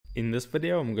In this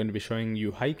video, I'm going to be showing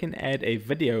you how you can add a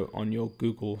video on your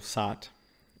Google site.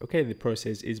 Okay, the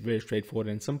process is very straightforward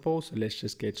and simple, so let's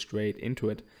just get straight into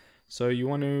it. So you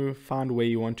want to find where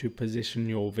you want to position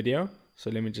your video. So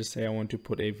let me just say I want to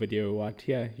put a video right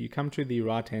here. You come to the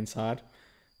right hand side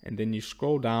and then you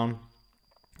scroll down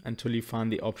until you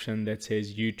find the option that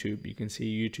says YouTube. You can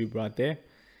see YouTube right there.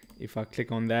 If I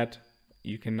click on that,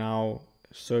 you can now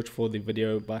search for the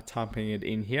video by typing it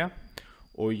in here,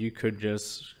 or you could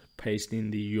just paste in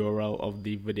the URL of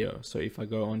the video. So if I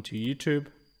go onto YouTube,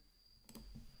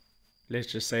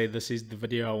 let's just say this is the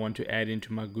video I want to add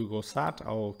into my Google site.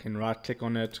 I can right click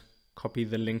on it, copy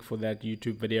the link for that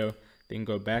YouTube video, then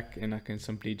go back and I can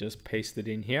simply just paste it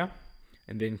in here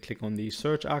and then click on the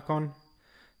search icon.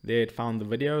 There it found the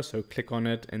video, so click on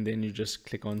it and then you just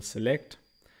click on select.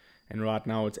 And right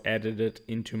now it's added it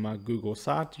into my Google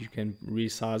site. You can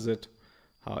resize it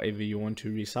however you want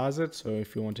to resize it. So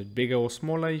if you want it bigger or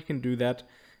smaller, you can do that.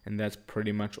 And that's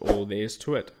pretty much all there is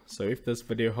to it. So if this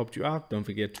video helped you out, don't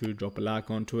forget to drop a like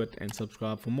onto it and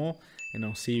subscribe for more. And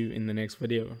I'll see you in the next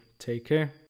video. Take care.